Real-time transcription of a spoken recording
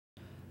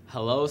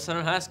Hello,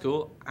 Center High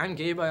School. I'm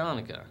Gabe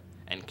Ionica,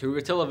 and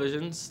Cougar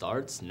Television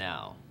starts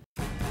now.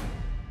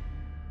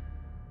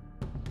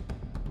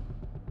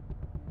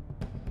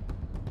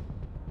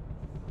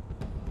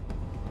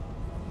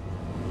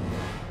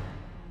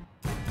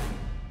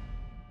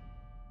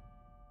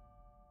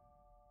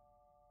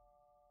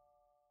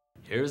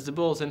 Here's the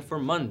bulletin for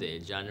Monday,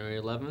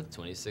 January 11th,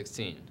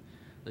 2016.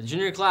 The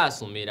junior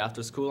class will meet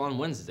after school on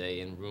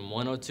Wednesday in room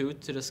 102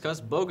 to discuss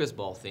bogus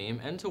ball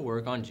theme and to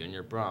work on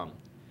junior prom.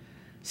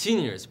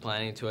 Seniors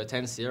planning to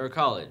attend Sierra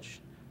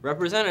College.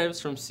 Representatives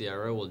from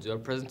Sierra will do a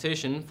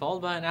presentation followed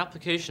by an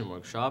application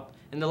workshop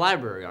in the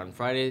library on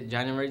Friday,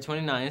 January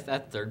 29th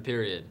at 3rd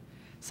period.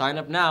 Sign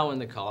up now in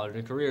the College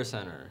and Career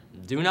Center.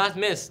 Do not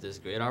miss this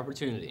great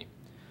opportunity.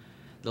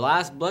 The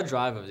last blood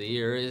drive of the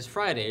year is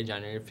Friday,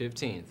 January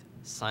 15th.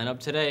 Sign up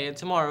today and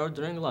tomorrow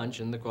during lunch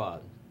in the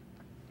quad.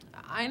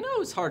 I know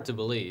it's hard to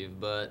believe,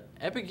 but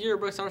Epic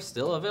yearbooks are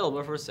still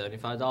available for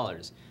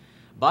 $75.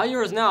 Buy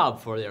yours now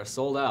before they are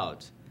sold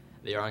out.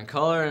 They are in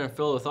color and are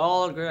filled with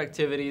all the great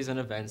activities and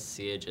events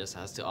CHS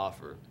has to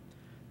offer.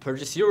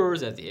 Purchase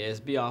yours at the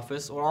ASB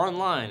office or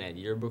online at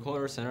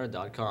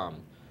yearbookholdercenter.com.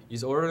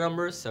 Use order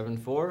number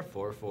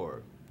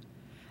 7444.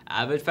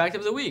 Avid Fact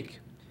of the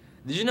Week.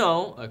 Did you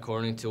know,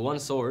 according to one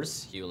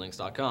source,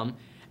 ulinks.com,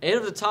 8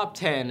 of the top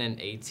 10 and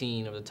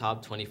 18 of the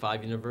top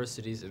 25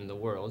 universities in the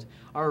world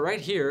are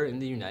right here in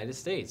the United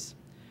States.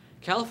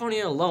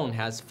 California alone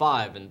has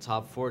 5 in the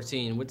top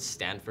 14, with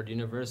Stanford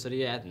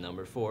University at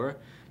number 4,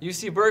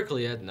 UC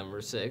Berkeley at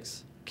number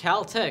 6,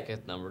 Caltech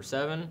at number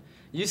 7,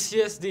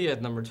 UCSD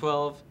at number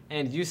 12,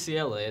 and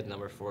UCLA at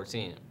number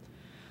 14.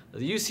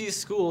 The UC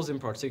schools in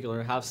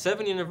particular have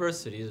 7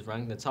 universities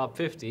ranked in the top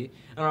 50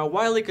 and are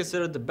widely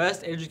considered the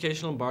best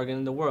educational bargain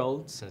in the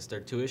world since their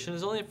tuition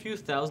is only a few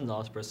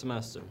 $1,000s per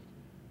semester.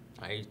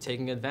 Are you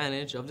taking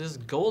advantage of this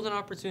golden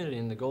opportunity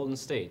in the Golden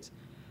State?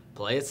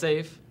 Play it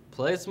safe,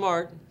 play it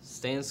smart,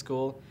 stay in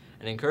school,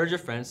 and encourage your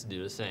friends to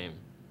do the same.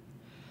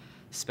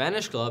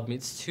 Spanish Club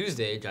meets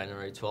Tuesday,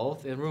 January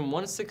 12th in room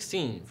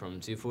 116 from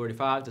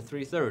 2:45 to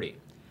 3:30.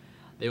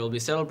 They will be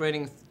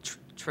celebrating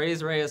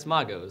Tres Reyes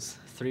Magos,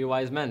 Three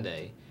Wise Men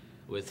Day,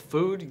 with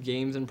food,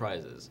 games, and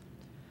prizes.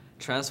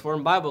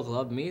 Transform Bible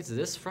Club meets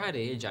this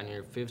Friday,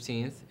 January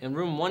 15th in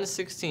room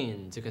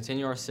 116 to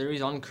continue our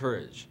series on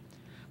courage.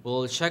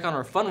 We'll check on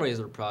our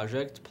fundraiser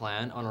project,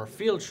 plan on our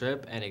field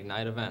trip, and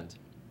Ignite event.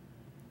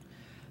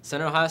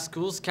 Center High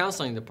School's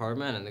Counseling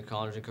Department and the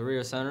College and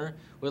Career Center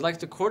would like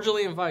to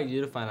cordially invite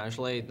you to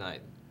Financial Aid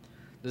Night.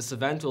 This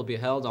event will be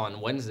held on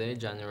Wednesday,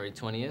 January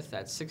 20th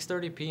at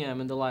 6:30 p.m.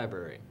 in the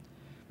library.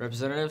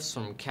 Representatives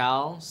from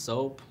Cal,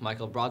 SOAP,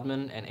 Michael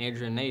Brodman, and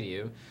Adrian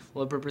Nadiu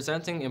will be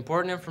presenting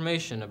important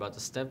information about the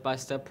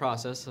step-by-step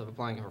process of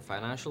applying for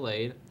financial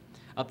aid,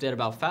 update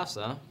about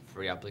FAFSA,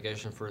 free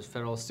application for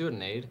federal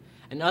student aid,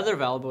 and other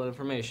valuable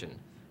information.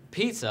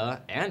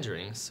 Pizza and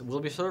drinks will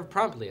be served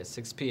promptly at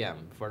 6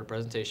 p.m. before the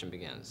presentation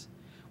begins.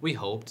 We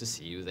hope to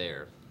see you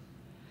there.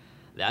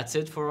 That's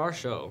it for our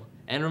show.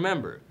 And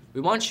remember,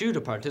 we want you to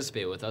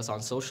participate with us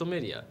on social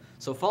media,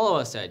 so follow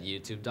us at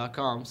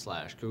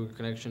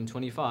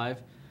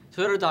youtube.com/CougarConnection25,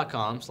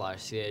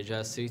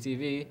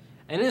 twitter.com/CHSCTV,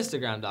 and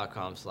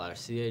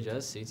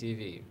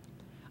instagram.com/CHSCTV.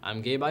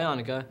 I'm Gabe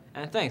Ionica,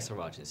 and thanks for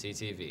watching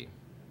CTV.